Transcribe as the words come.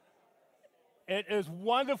It is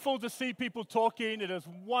wonderful to see people talking. It is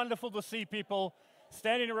wonderful to see people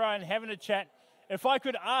standing around having a chat. If I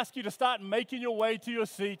could ask you to start making your way to your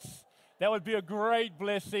seats, that would be a great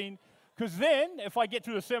blessing. Because then, if I get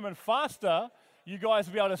through the sermon faster, you guys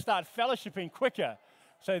will be able to start fellowshipping quicker.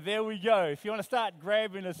 So there we go. If you want to start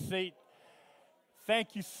grabbing a seat,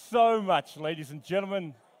 thank you so much, ladies and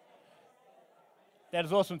gentlemen. That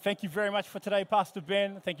is awesome. Thank you very much for today, Pastor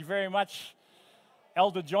Ben. Thank you very much,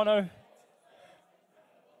 Elder Jono.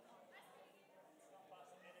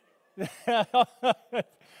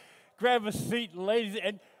 Grab a seat, ladies,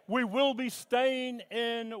 and we will be staying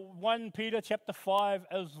in 1 Peter chapter 5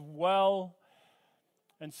 as well.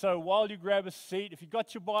 And so while you grab a seat, if you've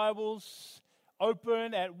got your Bibles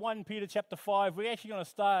open at 1 Peter chapter 5, we're actually going to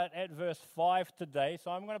start at verse 5 today. So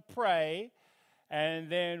I'm going to pray, and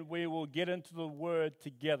then we will get into the Word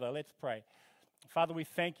together. Let's pray. Father, we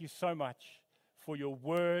thank you so much for your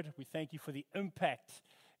Word. We thank you for the impact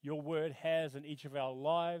your Word has in each of our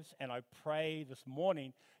lives. And I pray this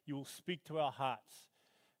morning you will speak to our hearts.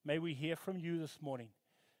 May we hear from you this morning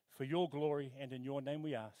for your glory, and in your name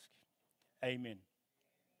we ask. Amen.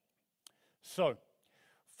 So,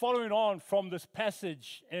 following on from this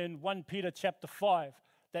passage in 1 Peter chapter 5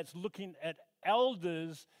 that's looking at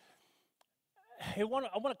elders, I want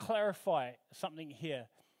to clarify something here.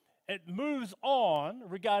 It moves on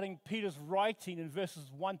regarding Peter's writing in verses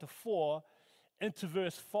 1 to 4 into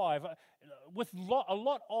verse 5. With a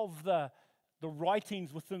lot of the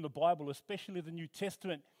writings within the Bible, especially the New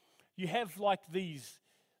Testament, you have like this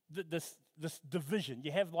division.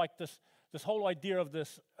 You have like this whole idea of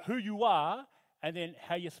this, who you are, and then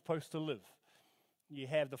how you're supposed to live. You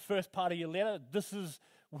have the first part of your letter, this is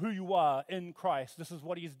who you are in Christ. This is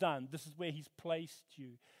what he's done. This is where he's placed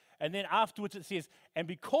you. And then afterwards it says, and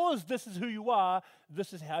because this is who you are,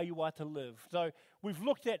 this is how you are to live. So we've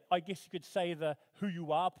looked at, I guess you could say, the who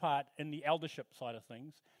you are part in the eldership side of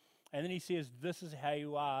things. And then he says, this is how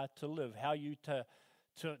you are to live, how you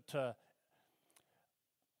to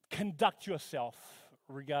conduct yourself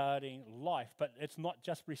regarding life. But it's not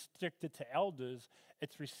just restricted to elders,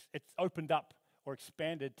 it's opened up or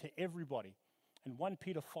expanded to everybody. In 1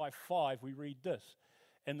 Peter 5:5, we read this.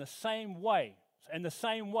 In the same way,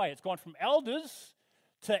 it's gone from elders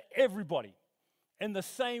to everybody. In the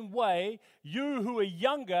same way, you who are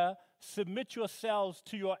younger, submit yourselves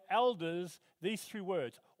to your elders. These three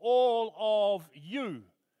words, all of you.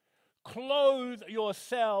 Clothe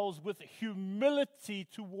yourselves with humility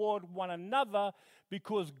toward one another,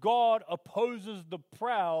 because God opposes the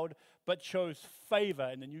proud, but shows favor,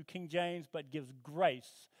 in the New King James, but gives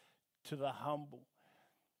grace to the humble.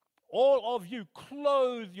 All of you,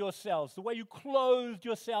 clothe yourselves the way you clothed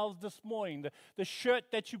yourselves this morning. The shirt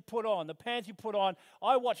that you put on, the pants you put on.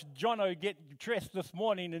 I watched Jono get dressed this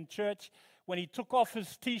morning in church when he took off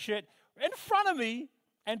his T-shirt in front of me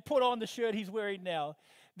and put on the shirt he's wearing now.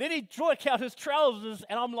 Then he took out his trousers,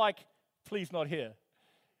 and I'm like, please not here.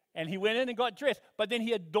 And he went in and got dressed. But then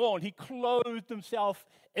he adorned. He clothed himself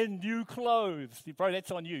in new clothes. Bro,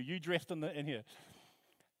 that's on you. You dressed in here.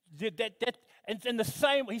 And in the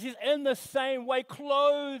same, he says, in the same way,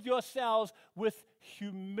 clothe yourselves with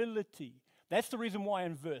humility. That's the reason why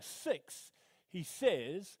in verse 6, he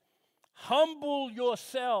says, humble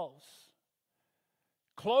yourselves.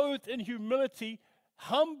 Clothed in humility,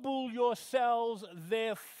 humble yourselves,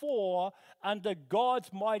 therefore, under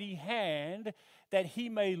God's mighty hand, that he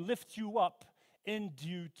may lift you up in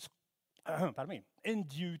due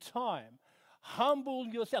time. Humble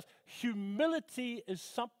yourselves. Humility is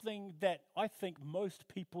something that I think most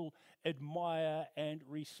people admire and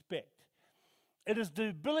respect. It is the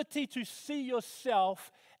ability to see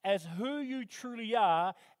yourself as who you truly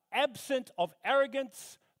are, absent of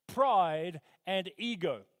arrogance, pride, and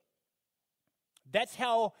ego. That's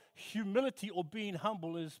how humility or being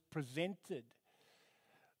humble is presented.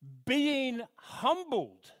 Being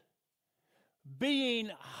humbled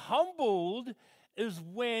is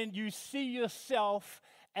when you see yourself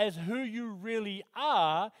as who you really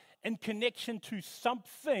are in connection to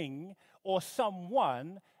something or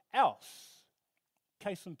someone else.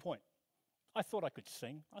 Case in point, I thought I could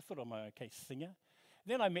sing. I thought I'm an okay singer.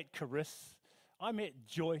 Then I met Chris, I met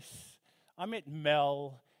Joyce, I met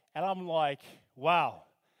Mel, and I'm like, wow,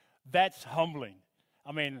 that's humbling.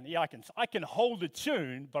 I mean, yeah, I can hold a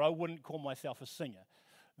tune, but I wouldn't call myself a singer.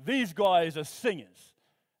 These guys are singers.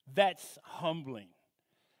 That's humbling.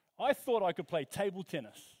 I thought I could play table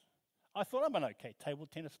tennis. I thought I'm an okay table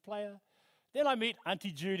tennis player. Then I meet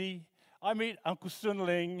Auntie Judy. I meet Uncle Sun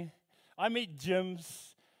Ling. I meet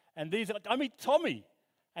Jims. And I meet Tommy.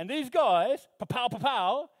 And these guys,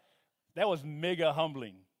 pa-pow, that was mega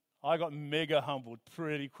humbling. I got mega humbled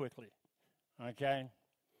pretty quickly, okay?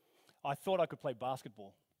 I thought I could play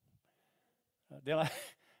basketball. Then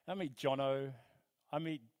I meet Jono, I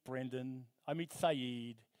meet Brendan, I meet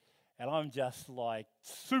Saeed, and I'm just like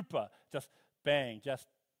super, just bang, just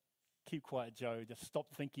keep quiet, Joe, just stop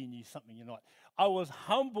thinking you're something you're not. I was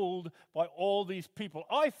humbled by all these people.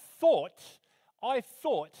 I thought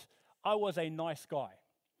I was a nice guy.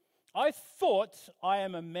 I thought I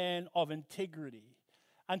am a man of integrity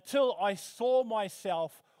until I saw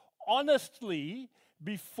myself honestly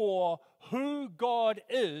before who God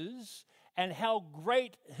is and how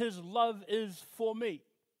great his love is for me.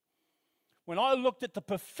 When I looked at the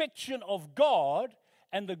perfection of God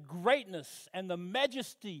and the greatness and the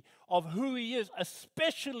majesty of who he is,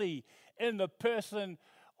 especially in the person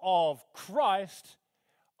of Christ,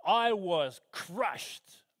 I was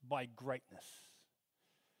crushed by greatness.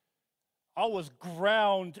 I was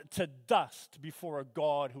ground to dust before a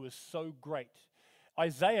God who is so great.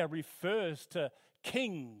 Isaiah refers to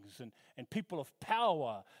kings and people of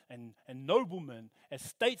power and noblemen as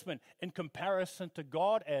statesmen in comparison to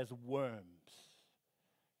God as worms.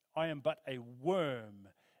 I am but a worm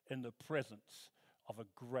in the presence of a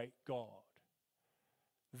great God.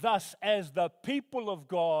 Thus, as the people of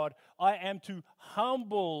God, I am to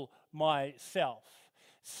humble myself,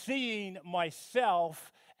 seeing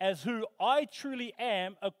myself as who I truly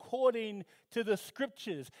am according to the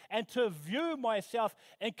scriptures, and to view myself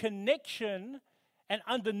in connection and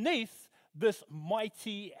underneath this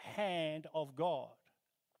mighty hand of God.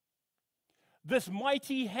 This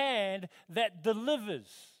mighty hand that delivers,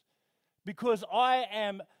 because I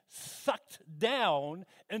am sucked down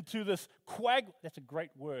into this that's a great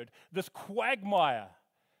word, this quagmire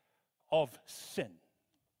of sin.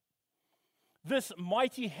 This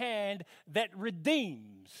mighty hand that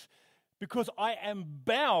redeems, because I am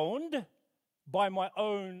bound by my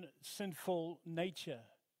own sinful nature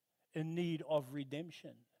in need of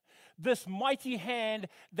redemption. This mighty hand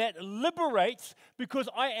that liberates, because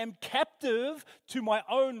I am captive to my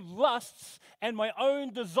own lusts and my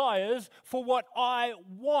own desires for what I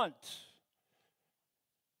want.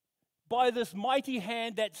 By this mighty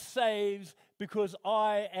hand that saves, because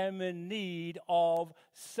I am in need of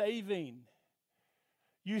saving.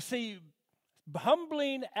 You see,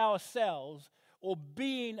 humbling ourselves or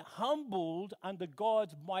being humbled under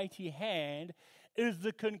God's mighty hand is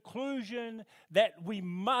the conclusion that we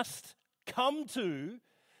must come to,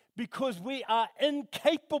 because we are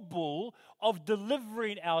incapable of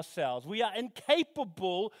delivering ourselves. We are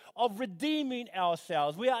incapable of redeeming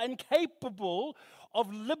ourselves. We are incapable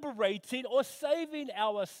of liberating or saving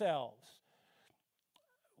ourselves.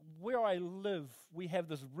 Where I live, we have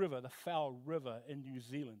this river, the Fowle River in New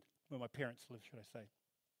Zealand, where my parents live, should I say.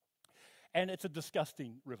 And it's a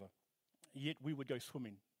disgusting river, yet we would go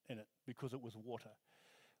swimming in it because it was water.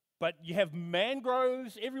 But you have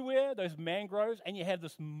mangroves everywhere, those mangroves, and you have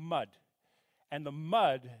this mud. And the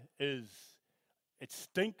mud it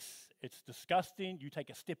stinks, it's disgusting. You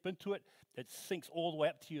take a step into it, it sinks all the way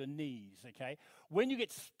up to your knees, okay? When you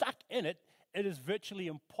get stuck in it, it is virtually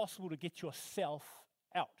impossible to get yourself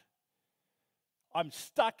out. I'm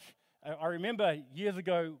stuck. I remember years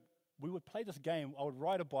ago, we would play this game. I would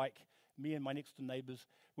ride a bike, me and my next door neighbors.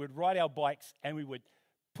 We'd ride our bikes and we would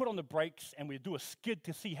put on the brakes and we'd do a skid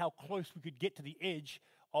to see how close we could get to the edge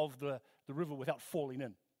of the river without falling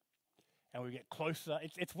in. And we get closer.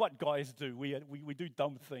 It's what guys do. We do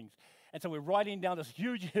dumb things. And so we're riding down this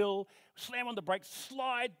huge hill, slam on the brakes,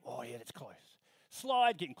 slide. Oh yeah, that's close.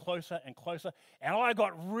 Slide, getting closer and closer. And I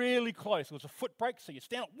got really close. It was a foot brake, so you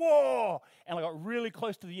stand up, whoa! And I got really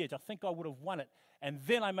close to the edge. I think I would have won it. And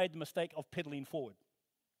then I made the mistake of pedaling forward.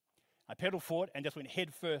 I pedaled forward and just went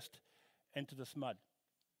head first into this mud.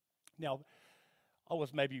 Now, I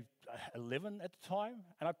was maybe 11 at the time,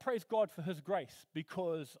 and I praise God for his grace,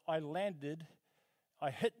 because I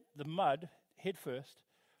hit the mud head first,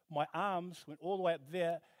 my arms went all the way up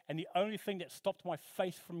there, and the only thing that stopped my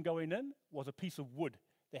face from going in was a piece of wood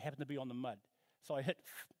that happened to be on the mud. So I hit,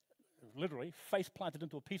 literally, face planted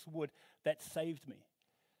into a piece of wood that saved me.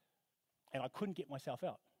 And I couldn't get myself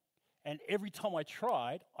out. And every time I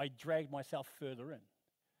tried, I dragged myself further in.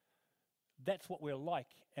 That's what we're like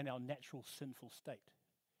in our natural sinful state.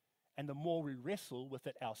 And the more we wrestle with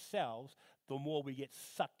it ourselves, the more we get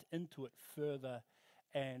sucked into it further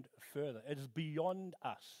and further. It is beyond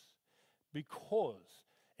us. Because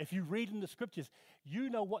if you read in the scriptures, you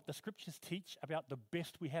know what the scriptures teach about the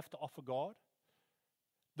best we have to offer God?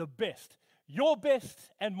 The best. your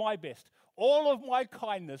best and my best, all of my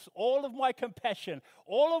kindness, all of my compassion,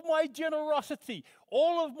 all of my generosity,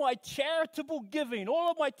 all of my charitable giving, all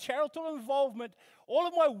of my charitable involvement, all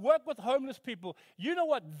of my work with homeless people. You know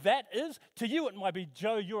what that is? To you it might be,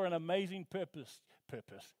 Joe, you're an amazing purpose.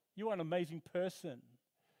 You're an amazing person.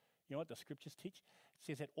 You know what the scriptures teach? It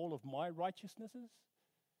says that all of my righteousnesses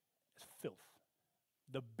is filth.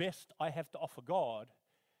 The best I have to offer God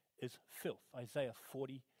is filth. Isaiah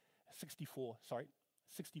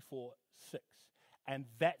 64:6. And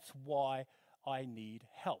that's why I need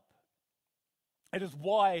help. It is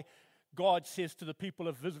why God says to the people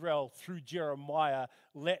of Israel through Jeremiah,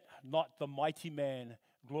 let not the mighty man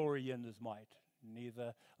glory in his might,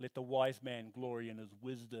 neither let the wise man glory in his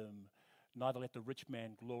wisdom, neither let the rich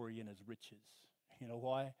man glory in his riches. You know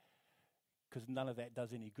why? Because none of that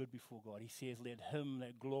does any good before God. He says, let him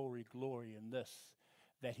that glory in this,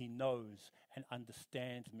 that he knows and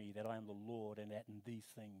understands me, that I am the Lord, and that in these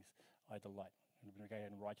things I delight.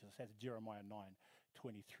 In righteousness. That's Jeremiah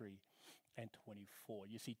 9:23 and 24.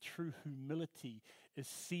 You see, true humility is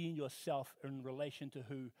seeing yourself in relation to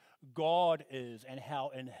who God is and how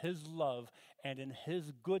in his love and in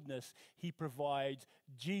his goodness he provides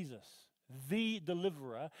Jesus, the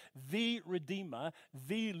deliverer, the redeemer,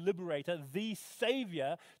 the liberator, the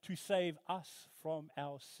savior, to save us from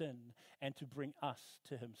our sin and to bring us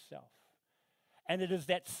to himself. And it is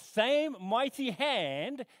that same mighty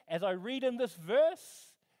hand, as I read in this verse,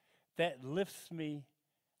 that lifts me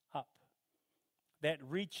up, that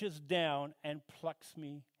reaches down and plucks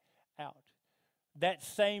me out. That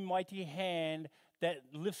same mighty hand that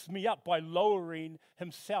lifts me up by lowering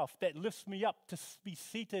himself, that lifts me up to be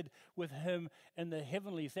seated with him in the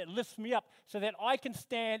heavenlies, that lifts me up so that I can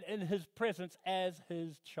stand in his presence as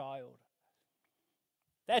his child.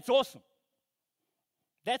 That's awesome.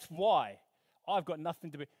 That's why I've got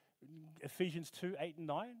nothing to be. Ephesians 2:8 and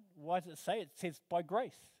 9. Why does it say? It says, by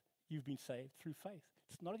grace you've been saved through faith.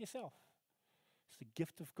 It's not of yourself. It's the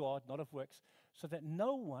gift of God, not of works, so that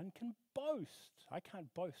no one can boast. I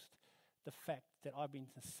can't boast the fact that I've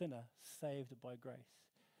been a sinner saved by grace.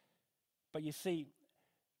 But you see,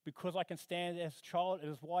 because I can stand as a child, it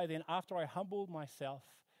is why then after I humble myself,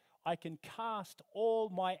 I can cast all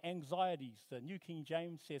my anxieties. The New King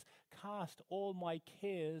James says, cast all my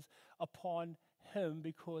cares upon him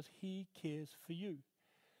because he cares for you.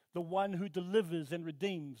 The one who delivers and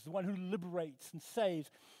redeems, the one who liberates and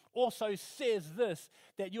saves, also says this,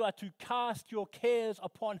 that you are to cast your cares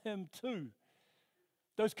upon him too.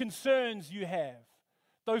 Those concerns you have,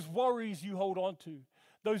 those worries you hold on to,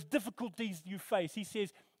 those difficulties you face, he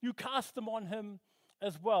says, you cast them on him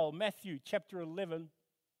as well. Matthew chapter 11,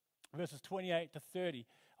 verses 28 to 30.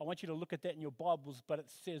 I want you to look at that in your Bibles, but it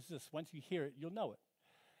says this. Once you hear it, you'll know it.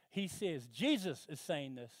 He says, Jesus is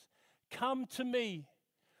saying this, come to me,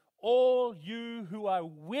 all you who are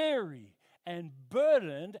weary and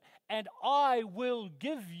burdened, and I will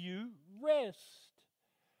give you rest.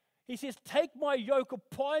 He says, take my yoke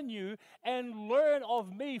upon you and learn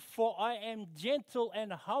of me, for I am gentle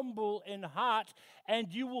and humble in heart,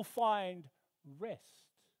 and you will find rest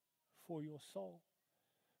for your soul.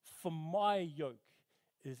 For my yoke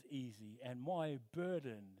is easy and my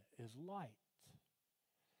burden is light.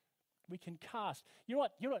 We can cast. You know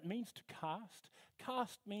what it means to cast?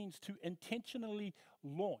 Cast means to intentionally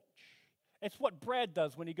launch. It's what Brad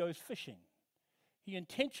does when he goes fishing. He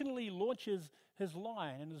intentionally launches his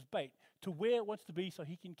line and his bait to where it wants to be so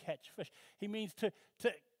he can catch fish. He means to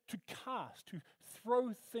cast, to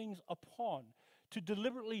throw things upon, to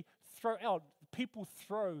deliberately throw out. People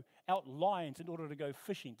throw out lines in order to go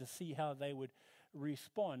fishing to see how they would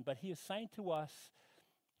respond. But he is saying to us,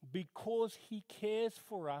 because he cares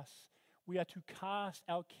for us, we are to cast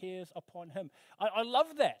our cares upon him. I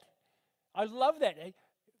love that. I love that.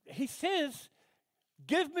 He says,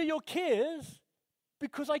 give me your cares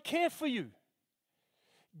because I care for you.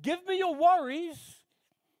 Give me your worries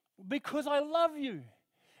because I love you.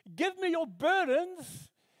 Give me your burdens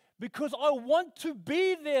because I want to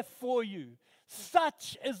be there for you.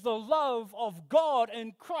 Such is the love of God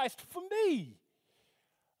in Christ for me.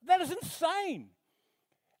 That is insane.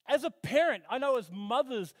 As a parent, I know as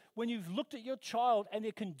mothers, when you've looked at your child and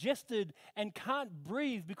they're congested and can't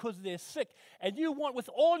breathe because they're sick, and you want with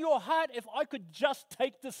all your heart, if I could just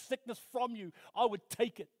take this sickness from you, I would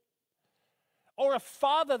take it. Or a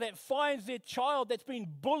father that finds their child that's been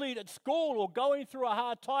bullied at school or going through a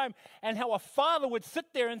hard time, and how a father would sit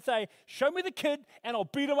there and say, show me the kid and I'll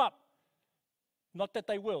beat him up. Not that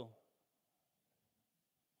they will.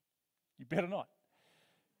 You better not.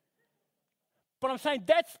 But I'm saying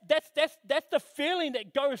that's the feeling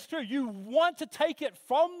that goes through. You want to take it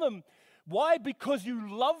from them, Why? Because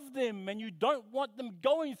you love them and you don't want them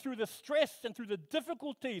going through the stress and through the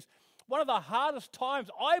difficulties. One of the hardest times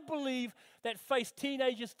I believe that face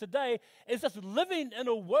teenagers today is just living in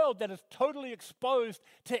a world that is totally exposed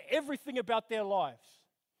to everything about their lives.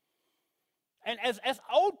 And as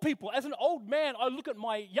old people, as an old man, I look at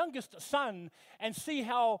my youngest son and see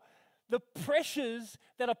how the pressures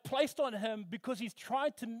that are placed on him because he's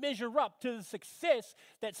trying to measure up to the success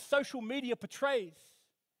that social media portrays.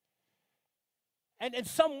 And in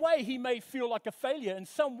some way, he may feel like a failure. In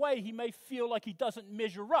some way, he may feel like he doesn't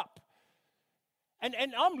measure up. And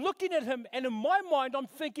I'm looking at him, and in my mind, I'm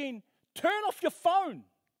thinking, turn off your phone.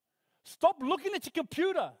 Stop looking at your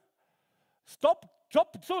computer. Stop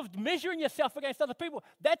sort of measuring yourself against other people.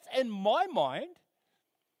 That's in my mind.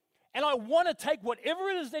 And I want to take whatever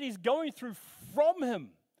it is that he's going through from him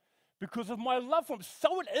because of my love for him.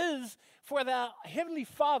 So it is for our Heavenly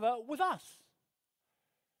Father with us.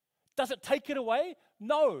 Does it take it away?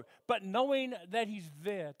 No. But knowing that he's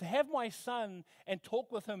there, to have my son and talk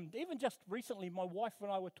with him, even just recently, my wife and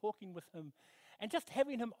I were talking with him, and just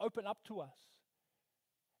having him open up to us.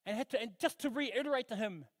 And just to reiterate to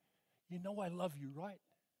him, you know I love you, right?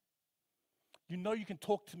 You know you can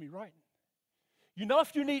talk to me, right? You know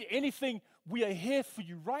if you need anything, we are here for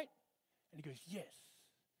you, right? And he goes, yes.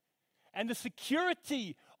 And the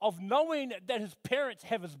security of knowing that his parents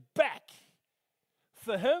have his back,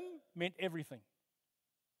 for him, meant everything.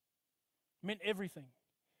 Meant everything.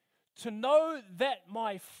 To know that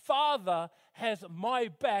my Father has my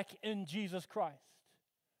back in Jesus Christ.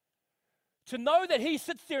 To know that he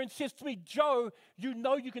sits there and says to me, Joe, you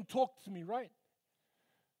know you can talk to me, right?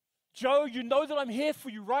 Joe, you know that I'm here for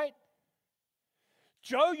you, right?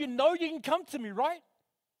 Joe, you know you can come to me, right?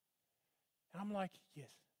 And I'm like, yes.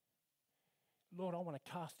 Lord, I want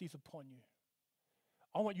to cast these upon you.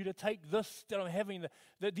 I want you to take this that I'm having,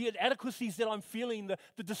 the inadequacies that I'm feeling,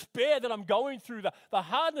 the despair that I'm going through, the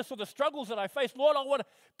hardness or the struggles that I face. Lord, I want to,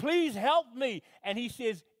 please help me. And he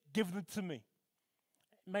says, give them to me.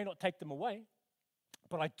 It may not take them away,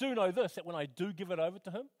 but I do know this, that when I do give it over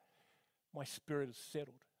to him, my spirit is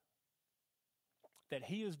settled. That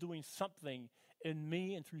he is doing something in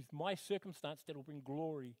me and through my circumstance that will bring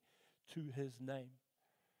glory to his name.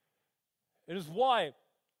 It is why,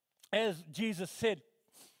 as Jesus said,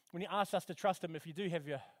 when he asked us to trust him, if you do have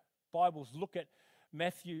your Bibles, look at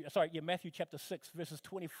Matthew chapter 6, verses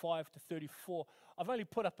 25 to 34. I've only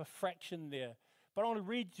put up a fraction there, but I want to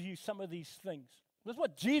read to you some of these things. This is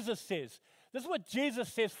what Jesus says. This is what Jesus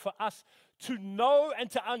says for us to know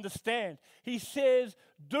and to understand. He says,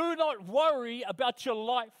 do not worry about your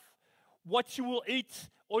life, what you will eat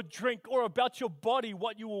or drink, or about your body,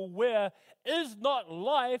 what you will wear. Is not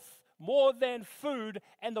life more than food,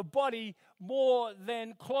 and the body more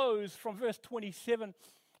than clothes? From verse 27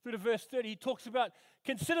 through to verse 30, he talks about,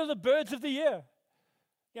 consider the birds of the air.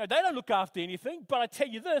 You know, they don't look after anything, but I tell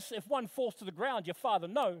you this, if one falls to the ground, your Father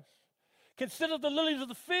knows. Consider the lilies of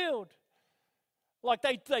the field. Like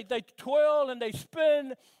they twirl and they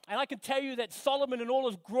spin, and I can tell you that Solomon in all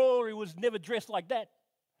his glory was never dressed like that.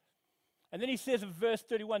 And then he says in verse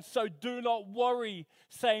 31, so do not worry,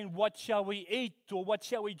 saying, what shall we eat, or what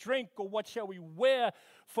shall we drink, or what shall we wear?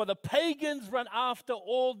 For the pagans run after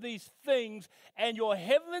all these things, and your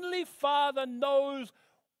heavenly Father knows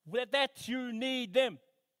that you need them.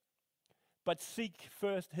 But seek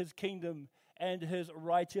first his kingdom and his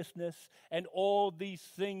righteousness, and all these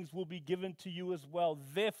things will be given to you as well.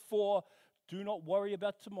 Therefore, do not worry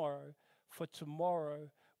about tomorrow, for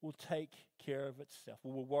tomorrow will take care of itself,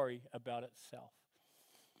 or will worry about itself.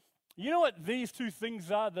 You know what these two things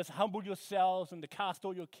are, this humble yourselves and to cast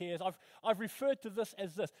all your cares? I've referred to this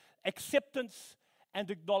as this, acceptance and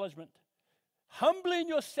acknowledgement. Humbling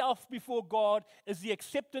yourself before God is the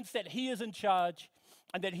acceptance that he is in charge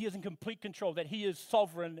and that he is in complete control, that he is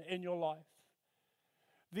sovereign in your life.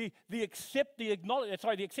 The acceptance,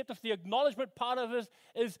 the acknowledgement part of it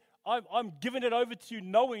is I'm giving it over to you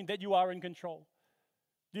knowing that you are in control.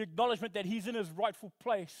 The acknowledgement that he's in his rightful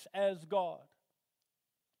place as God.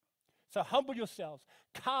 So humble yourselves,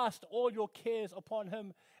 cast all your cares upon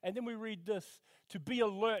him. And then we read this, to be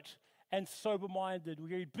alert and sober-minded.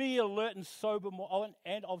 We read, be alert and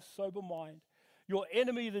of sober mind. Your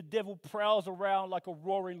enemy, the devil, prowls around like a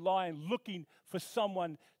roaring lion looking for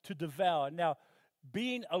someone to devour. Now,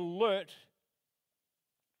 being alert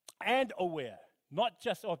and aware. Not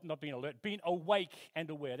being alert, being awake and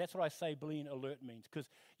aware. That's what I say being alert means. Because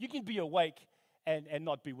you can be awake and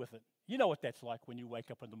not be with it. You know what that's like when you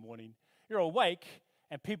wake up in the morning. You're awake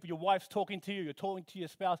and your wife's talking to you, you're talking to your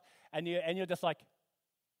spouse, and you're just like,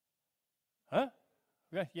 huh?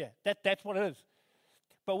 Yeah, that's what it is.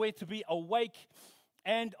 but we're to be awake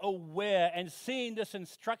and aware. And seeing this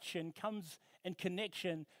instruction comes in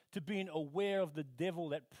connection to being aware of the devil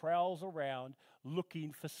that prowls around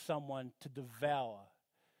looking for someone to devour.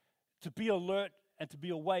 To be alert and to be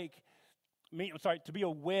awake, to be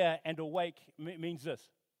aware and awake means this.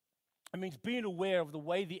 It means being aware of the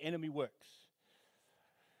way the enemy works.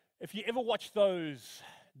 If you ever watch those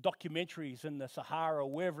documentaries in the Sahara,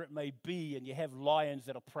 wherever it may be, and you have lions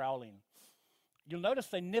that are prowling, you'll notice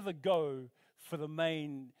they never go for the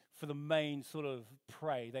main sort of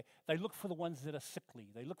prey. They look for the ones that are sickly.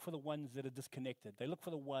 They look for the ones that are disconnected. They look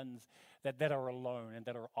for the ones that are alone and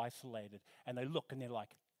that are isolated. And they look and they're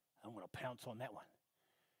like, I'm going to pounce on that one.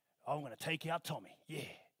 I'm going to take out Tommy. Yeah.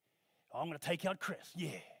 I'm going to take out Chris. Yeah.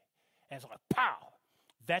 And it's like, pow.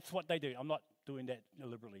 That's what they do. I'm not doing that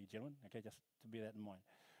deliberately, gentlemen. Okay, just to bear that in mind.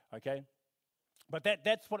 Okay? But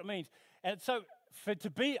that's what it means. And so to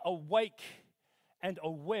be awake and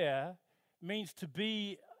aware means to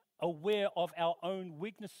be aware of our own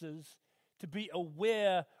weaknesses, to be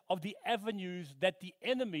aware of the avenues that the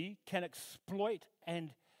enemy can exploit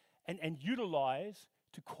and utilize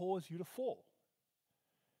to cause you to fall.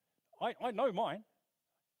 I know mine.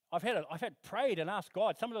 I've had prayed and asked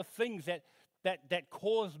God some of the things that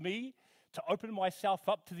caused me to open myself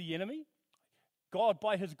up to the enemy. God,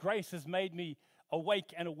 by His grace, has made me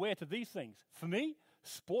awake and aware to these things. For me,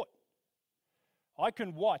 sport. I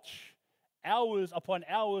can watch hours upon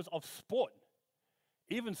hours of sport,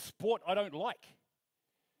 even sport I don't like.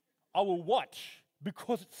 I will watch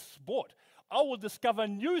because it's sport. I will discover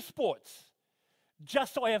new sports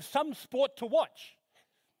just so I have some sport to watch.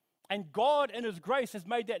 And God, in His grace, has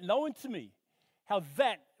made that known to me, how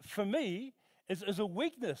that, for me, is a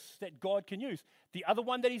weakness that God can use. The other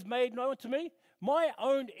one that He's made known to me, my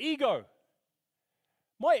own ego.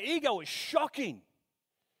 My ego is shocking.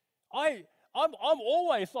 I'm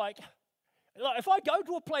always like, if I go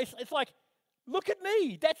to a place, it's like, look at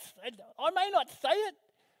me. I may not say it,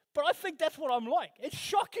 but I think that's what I'm like. It's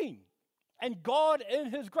shocking. And God,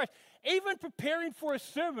 in His grace, even preparing for a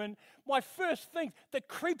sermon, my first thing that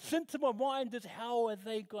creeps into my mind is, how are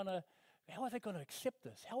they gonna accept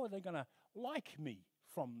this? How are they gonna like me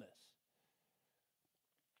from this?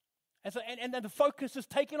 And then the focus is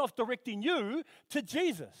taken off directing you to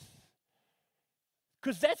Jesus.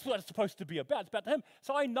 Because that's what it's supposed to be about. It's about Him.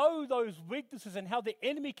 So I know those weaknesses and how the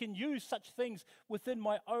enemy can use such things within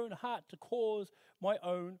my own heart to cause my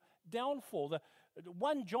own downfall. The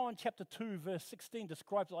 1 John chapter 2 verse 16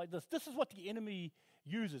 describes it like this. This is what the enemy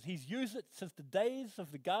uses. He's used it since the days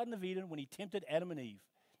of the Garden of Eden when he tempted Adam and Eve.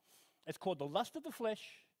 It's called the lust of the flesh,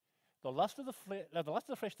 the lust of the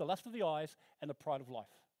flesh, the lust of the eyes, and the pride of life.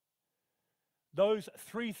 Those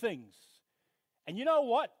three things. And you know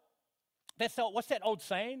what? What's that old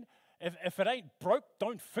saying? If it ain't broke,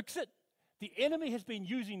 don't fix it. The enemy has been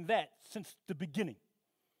using that since the beginning.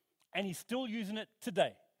 And he's still using it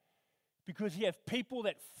today. Because you have people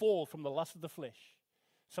that fall from the lust of the flesh.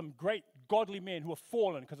 Some great godly men who have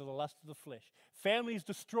fallen because of the lust of the flesh. Families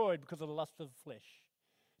destroyed because of the lust of the flesh.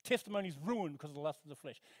 Testimonies ruined because of the lust of the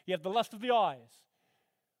flesh. You have the lust of the eyes.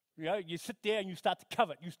 You know, you sit there and you start to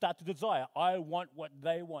covet. You start to desire. I want what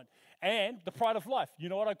they want. And the pride of life. You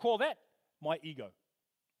know what I call that? My ego.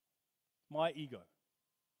 My ego.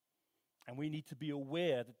 And we need to be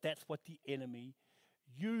aware that that's what the enemy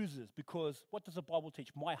uses. Because what does the Bible teach?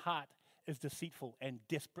 My heart is deceitful and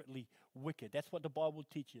desperately wicked. That's what the Bible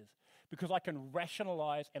teaches. Because I can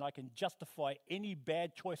rationalize and I can justify any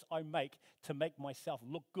bad choice I make to make myself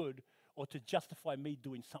look good or to justify me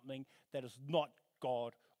doing something that is not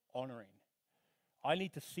God honoring. I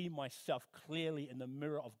need to see myself clearly in the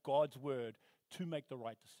mirror of God's word to make the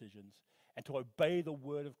right decisions and to obey the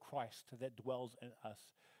word of Christ that dwells in us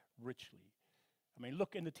richly. I mean,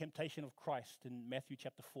 look in the temptation of Christ in Matthew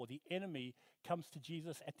chapter 4. The enemy comes to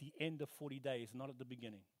Jesus at the end of 40 days, not at the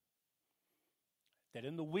beginning. That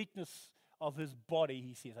in the weakness of his body,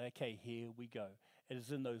 he says, okay, here we go. It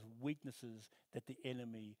is in those weaknesses that the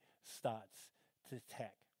enemy starts to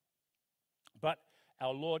attack. But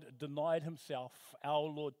our Lord denied himself. Our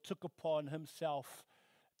Lord took upon himself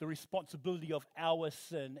the responsibility of our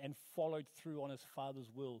sin and followed through on his Father's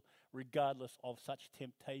will, regardless of such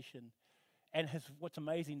temptation. And what's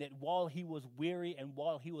amazing, that while he was weary and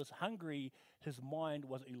while he was hungry, his mind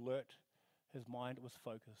was alert. His mind was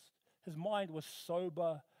focused. His mind was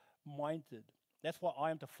sober-minded. That's why I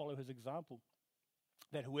am to follow his example.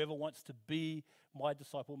 That whoever wants to be my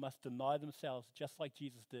disciple must deny themselves, just like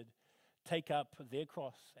Jesus did, take up their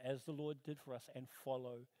cross, as the Lord did for us, and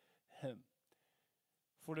follow him.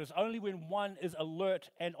 For it is only when one is alert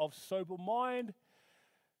and of sober mind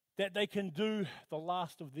that they can do the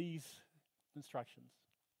last of these instructions.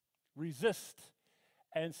 Resist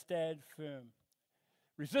and stand firm.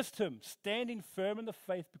 Resist him, standing firm in the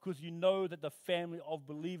faith, because you know that the family of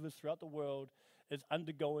believers throughout the world is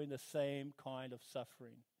undergoing the same kind of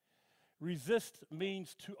suffering. Resist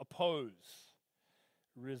means to oppose.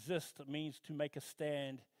 Resist means to make a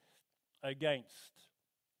stand against.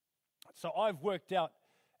 So I've worked out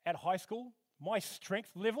at high school, my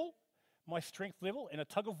strength level in a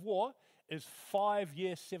tug of war is 5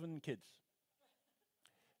 year 7 kids.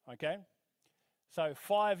 Okay? So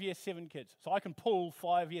 5 year 7 kids. So I can pull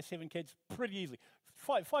 5 year 7 kids pretty easily.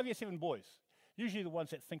 5 year 7 boys. Usually the ones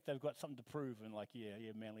that think they've got something to prove and like, yeah,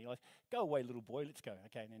 manly. Like, go away, little boy, let's go.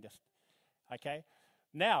 Okay, and then just, okay.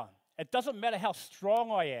 Now, it doesn't matter how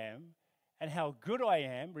strong I am and how good I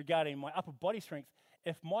am regarding my upper body strength.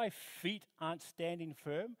 If my feet aren't standing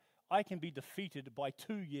firm, I can be defeated by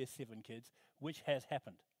 2 year 7 kids, which has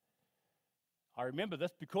happened. I remember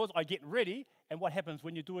this because I get ready, and what happens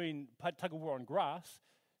when you're doing tug of war on grass,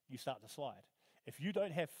 you start to slide. If you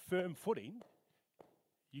don't have firm footing,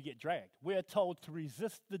 you get dragged. We're told to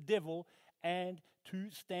resist the devil and to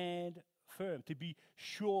stand firm, to be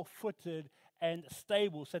sure-footed and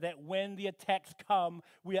stable, so that when the attacks come,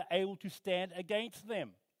 we are able to stand against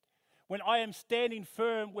them. When I am standing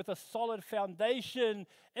firm with a solid foundation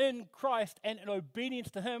in Christ and in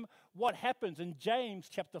obedience to him, what happens? In James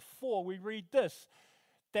chapter 4, we read this,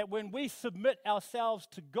 that when we submit ourselves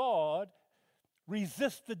to God,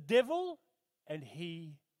 resist the devil and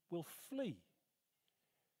he will flee.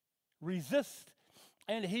 Resist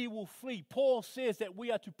and he will flee. Paul says that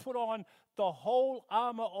we are to put on the whole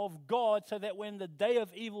armor of God so that when the day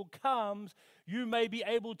of evil comes, you may be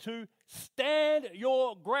able to stand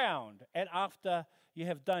your ground. And after you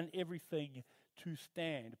have done everything to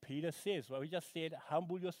stand, Peter says, well, he just said,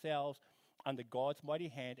 humble yourselves under God's mighty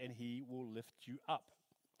hand and he will lift you up.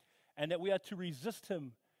 And that we are to resist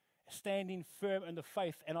him, standing firm in the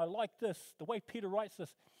faith. And I like this, the way Peter writes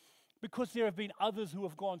this, because there have been others who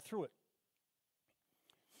have gone through it.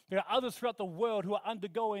 There are others throughout the world who are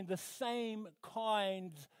undergoing the same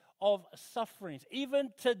kinds of sufferings. Even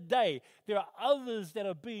today, there are others that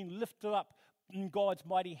are being lifted up in God's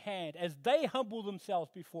mighty hand as they humble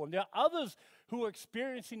themselves before him. There are others who are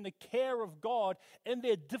experiencing the care of God in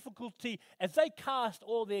their difficulty as they cast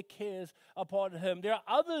all their cares upon him. There are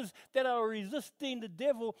others that are resisting the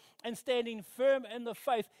devil and standing firm in the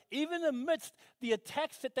faith, even amidst the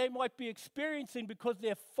attacks that they might be experiencing because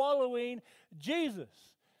they're following Jesus.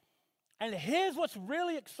 And here's what's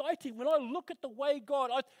really exciting. When I look at the way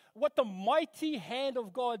what the mighty hand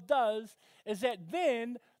of God does is that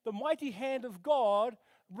then the mighty hand of God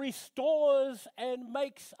restores and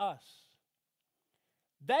makes us.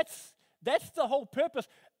 That's the whole purpose.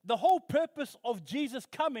 The whole purpose of Jesus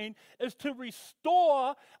coming is to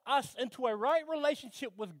restore us into a right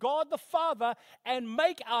relationship with God the Father and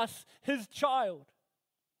make us his child.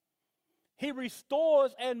 He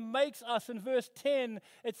restores and makes us. In verse 10,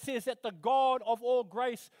 it says that the God of all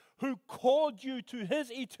grace, who called you to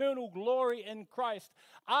his eternal glory in Christ,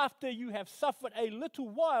 after you have suffered a little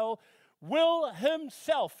while, will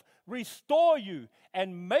himself restore you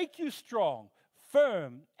and make you strong,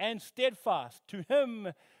 firm, and steadfast. To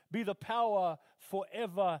him be the power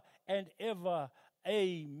forever and ever.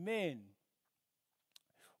 Amen.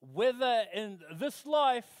 Whether in this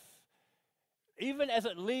life, even as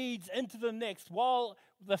it leads into the next, while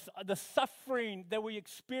the suffering that we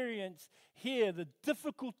experience here, the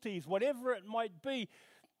difficulties, whatever it might be,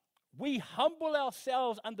 we humble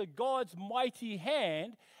ourselves under God's mighty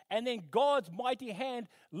hand, and then God's mighty hand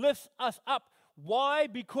lifts us up. Why?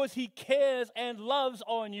 Because he cares and loves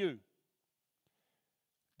on you.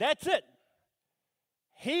 That's it.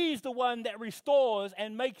 He's the one that restores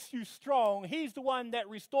and makes you strong. He's the one that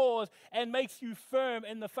restores and makes you firm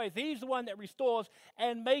in the faith. He's the one that restores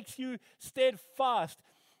and makes you steadfast.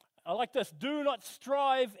 I like this. Do not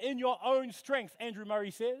strive in your own strength, Andrew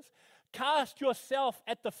Murray says. Cast yourself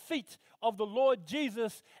at the feet of the Lord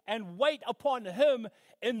Jesus and wait upon him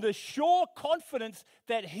in the sure confidence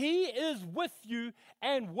that he is with you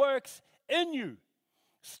and works in you.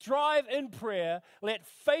 Strive in prayer. Let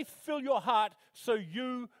faith fill your heart so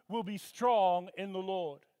you will be strong in the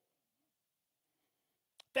Lord.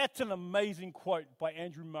 That's an amazing quote by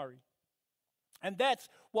Andrew Murray. And that's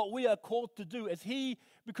what we are called to do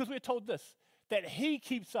because we're told this, that he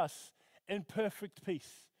keeps us in perfect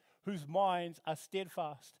peace, whose minds are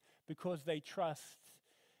steadfast because they trust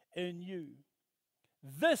in you.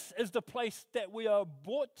 This is the place that we are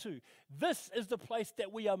brought to. This is the place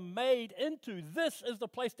that we are made into. This is the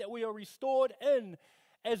place that we are restored in.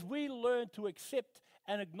 as we learn to accept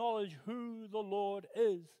and acknowledge who the Lord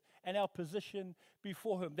is and our position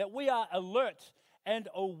before him, that we are alert and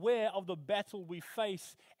aware of the battle we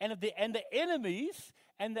face and the enemies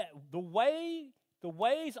and the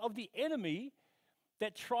ways of the enemy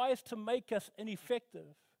that tries to make us ineffective.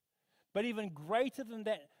 But even greater than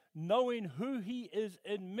that, knowing who he is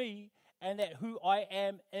in me and that who I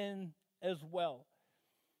am in as well.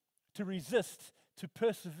 To resist, to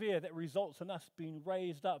persevere, that results in us being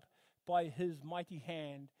raised up by his mighty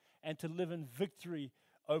hand, and to live in victory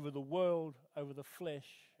over the world, over the flesh,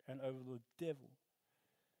 and over the devil.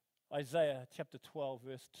 Isaiah chapter 12,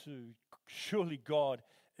 verse 2, surely God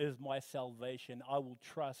is my salvation. I will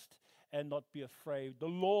trust and not be afraid. The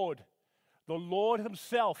Lord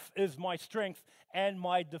himself is my strength and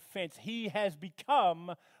my defense. He has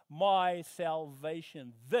become my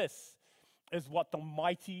salvation. This is what the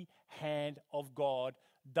mighty hand of God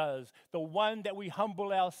does. The one that we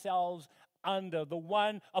humble ourselves under, the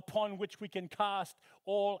one upon which we can cast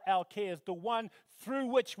all our cares, the one through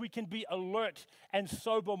which we can be alert and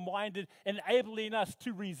sober-minded, enabling us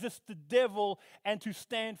to resist the devil and to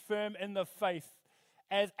stand firm in the faith,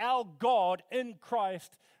 as our God in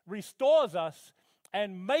Christ restores us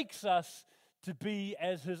and makes us to be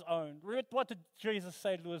as his own. What did Jesus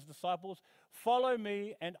say to his disciples? Follow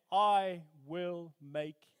me and I will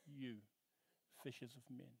make you fishers of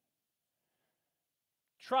men.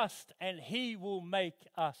 Trust and he will make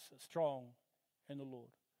us strong in the Lord.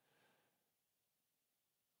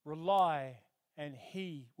 Rely and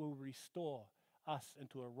he will restore us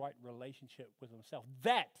into a right relationship with himself.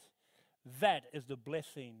 That is the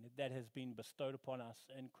blessing that has been bestowed upon us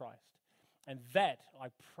in Christ. And that, I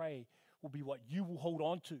pray, will be what you will hold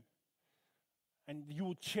on to. And you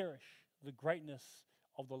will cherish the greatness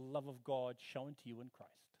of the love of God shown to you in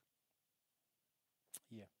Christ.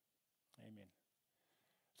 Yeah. Amen.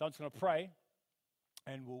 So I'm just going to pray,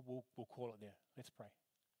 and we'll call it there. Let's pray.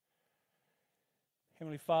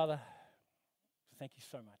 Heavenly Father, thank you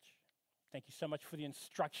so much. Thank you so much for the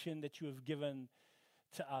instruction that you have given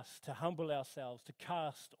to us to humble ourselves, to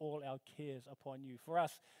cast all our cares upon you, for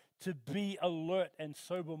us to be alert and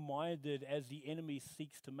sober-minded as the enemy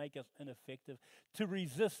seeks to make us ineffective, to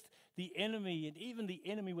resist the enemy and even the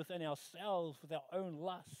enemy within ourselves with our own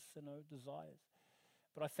lusts and our desires.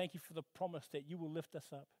 But I thank you for the promise that you will lift us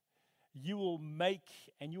up. You will make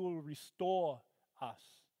and you will restore us.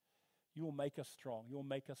 You will make us strong. You will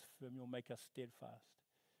make us firm. You will make us steadfast.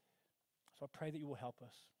 So I pray that you will help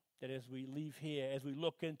us, that as we leave here, as we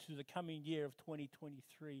look into the coming year of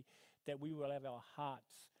 2023, that we will have our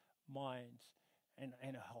hearts, minds, and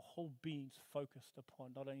our whole beings focused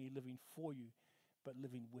upon not only living for you, but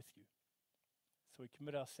living with you. So we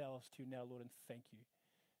commit ourselves to you now, Lord, and thank you.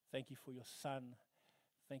 Thank you for your Son.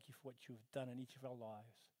 Thank you for what you have done in each of our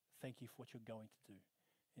lives. Thank you for what you're going to do.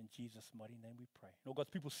 In Jesus' mighty name we pray. And all God's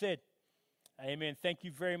people said, amen. Thank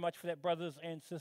you very much for that, brothers and sisters.